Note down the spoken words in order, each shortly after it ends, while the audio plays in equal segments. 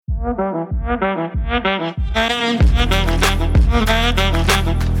Welcome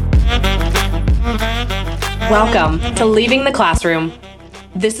to Leaving the Classroom.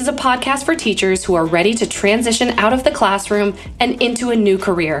 This is a podcast for teachers who are ready to transition out of the classroom and into a new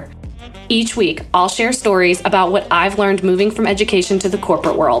career. Each week, I'll share stories about what I've learned moving from education to the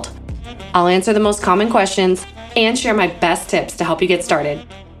corporate world. I'll answer the most common questions and share my best tips to help you get started.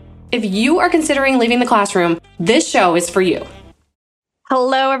 If you are considering leaving the classroom, this show is for you.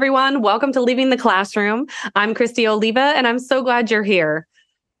 Hello, everyone. Welcome to Leaving the Classroom. I'm Christy Oliva, and I'm so glad you're here.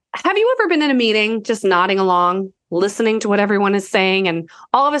 Have you ever been in a meeting just nodding along, listening to what everyone is saying, and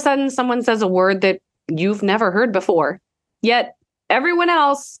all of a sudden someone says a word that you've never heard before, yet everyone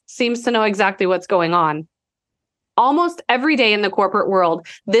else seems to know exactly what's going on? Almost every day in the corporate world,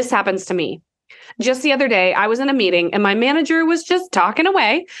 this happens to me. Just the other day, I was in a meeting and my manager was just talking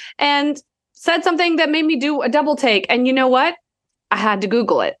away and said something that made me do a double take. And you know what? I had to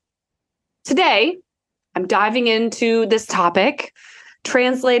Google it. Today, I'm diving into this topic,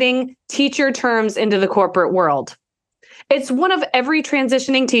 translating teacher terms into the corporate world. It's one of every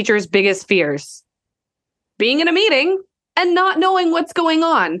transitioning teacher's biggest fears. Being in a meeting and not knowing what's going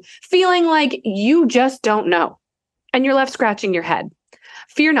on, feeling like you just don't know, and you're left scratching your head.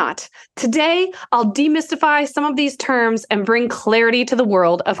 Fear not. Today, I'll demystify some of these terms and bring clarity to the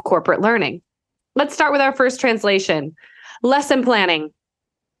world of corporate learning. Let's start with our first translation. Lesson planning.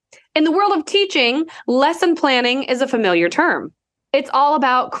 In the world of teaching, lesson planning is a familiar term. It's all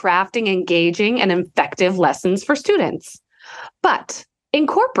about crafting engaging and effective lessons for students. But in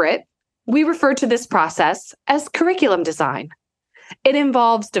corporate, we refer to this process as curriculum design. It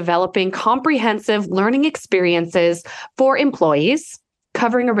involves developing comprehensive learning experiences for employees,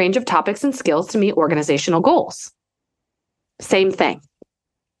 covering a range of topics and skills to meet organizational goals. Same thing.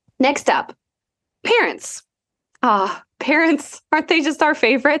 Next up, parents. Parents, aren't they just our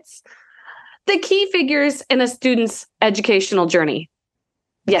favorites? The key figures in a student's educational journey.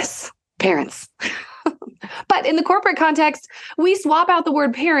 Yes, parents. But in the corporate context, we swap out the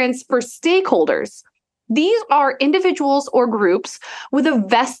word parents for stakeholders. These are individuals or groups with a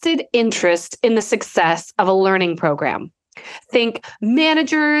vested interest in the success of a learning program. Think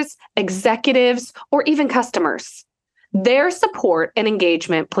managers, executives, or even customers. Their support and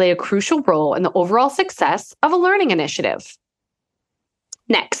engagement play a crucial role in the overall success of a learning initiative.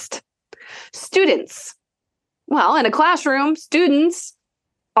 Next, students. Well, in a classroom, students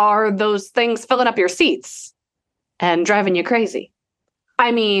are those things filling up your seats and driving you crazy.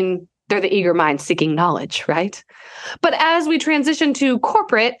 I mean, they're the eager minds seeking knowledge, right? But as we transition to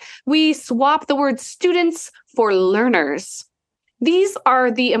corporate, we swap the word students for learners. These are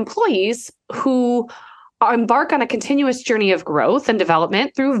the employees who embark on a continuous journey of growth and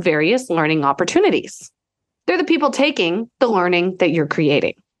development through various learning opportunities. They're the people taking the learning that you're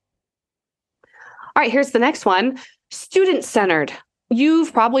creating. All right, here's the next one. Student-centered.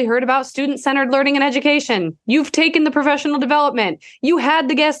 You've probably heard about student-centered learning and education. You've taken the professional development. You had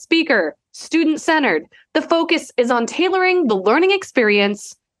the guest speaker. Student-centered. The focus is on tailoring the learning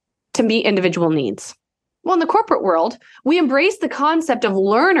experience to meet individual needs. Well, in the corporate world, we embrace the concept of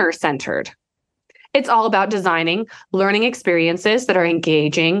learner-centered. It's all about designing learning experiences that are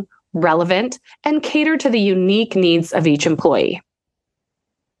engaging, relevant, and cater to the unique needs of each employee.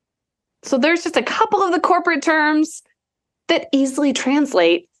 So there's just a couple of the corporate terms that easily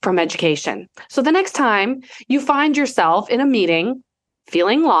translate from education. So the next time you find yourself in a meeting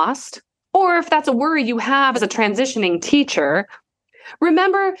feeling lost, or if that's a worry you have as a transitioning teacher,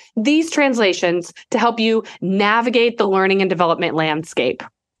 remember these translations to help you navigate the learning and development landscape.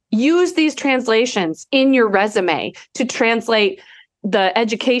 Use these translations in your resume to translate the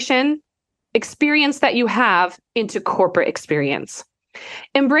education experience that you have into corporate experience.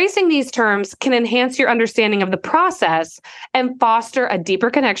 Embracing these terms can enhance your understanding of the process and foster a deeper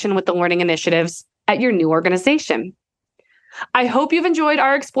connection with the learning initiatives at your new organization. I hope you've enjoyed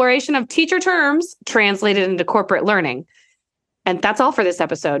our exploration of teacher terms translated into corporate learning. And that's all for this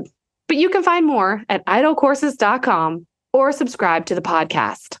episode. But you can find more at idlecourses.com or subscribe to the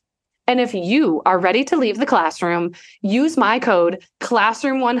podcast. And if you are ready to leave the classroom, use my code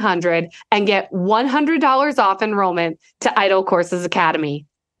CLASSROOM100 and get $100 off enrollment to Idle Courses Academy.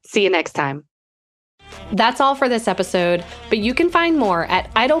 See you next time. That's all for this episode, but you can find more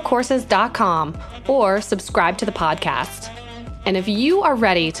at idlecourses.com or subscribe to the podcast. And if you are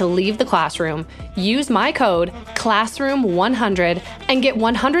ready to leave the classroom, use my code CLASSROOM100 and get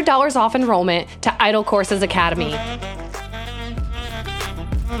 $100 off enrollment to Idle Courses Academy.